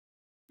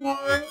Nicole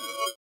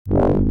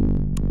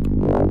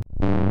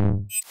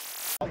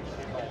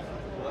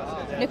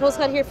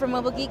Scott here from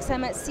Mobile Geeks.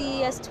 I'm at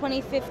CES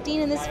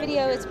 2015, and this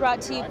video is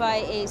brought to you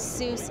by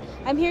ASUS.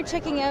 I'm here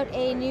checking out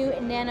a new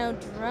nano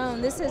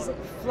drone. This is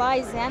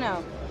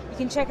Zano. You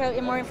can check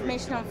out more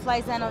information on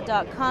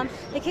flyzano.com.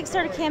 The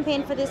Kickstarter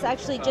campaign for this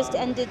actually just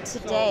ended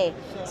today.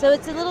 So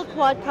it's a little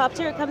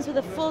quadcopter. It comes with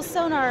a full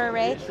sonar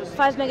array,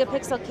 5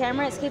 megapixel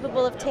camera. It's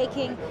capable of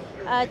taking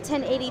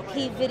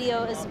 1080p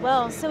video as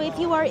well. So if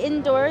you are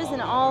indoors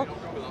and all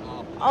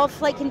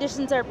flight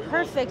conditions are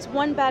perfect,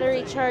 one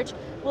battery charge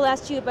will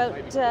last you about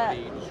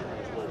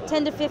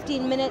 10 to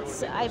 15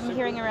 minutes. I'm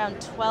hearing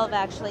around 12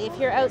 actually. If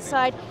you're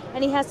outside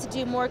and he has to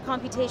do more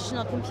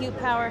computational compute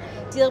power,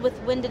 deal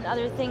with wind and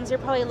other things, you're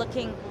probably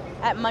looking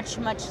at much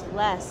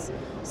less.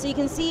 So you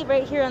can see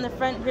right here on the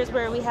front, here's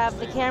where we have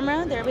the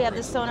camera, there we have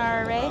the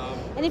sonar array.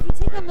 And if you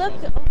take a look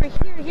over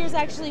here, here's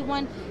actually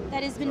one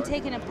that has been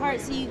taken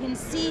apart, so you can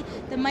see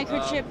the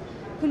microchip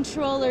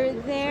controller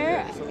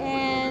there,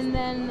 and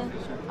then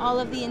all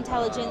of the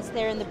intelligence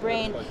there in the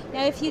brain.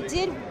 Now if you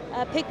did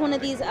pick one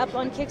of these up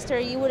on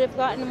Kickstarter, you would have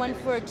gotten one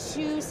for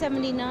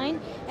 $279,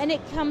 and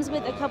it comes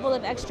with a couple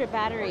of extra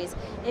batteries.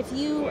 If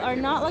you are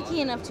not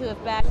lucky enough to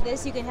have backed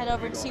this, you can head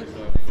over to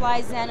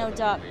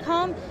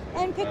flyzano.com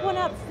and pick one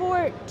up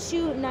for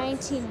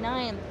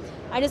 $299.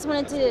 I just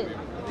wanted to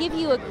give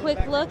you a quick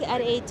look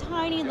at a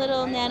tiny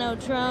little nano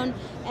drone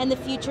and the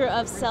future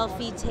of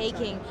selfie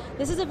taking.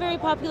 This is a very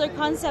popular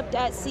concept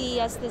at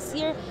CES this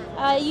year.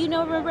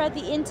 Remember at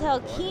the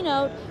Intel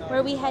keynote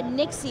where we had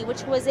Nixie,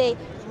 which was a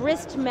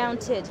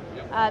wrist-mounted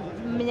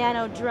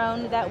nano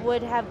drone that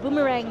would have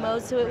boomerang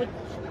mode, so it would,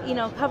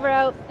 cover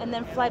out and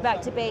then fly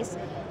back to base.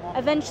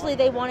 Eventually,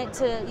 they want it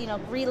to,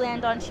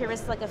 re-land onto your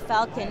wrist like a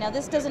Falcon. Now,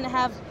 this doesn't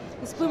have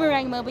this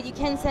boomerang mode, but you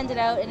can send it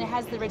out, and it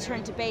has the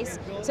return to base,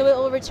 so it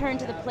will return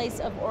to the place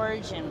of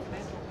origin.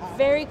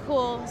 Very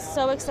cool.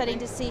 So exciting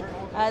to see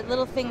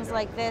little things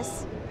like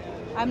this.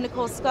 I'm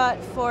Nicole Scott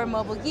for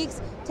Mobile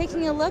Geeks,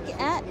 taking a look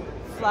at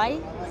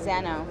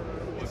Zano.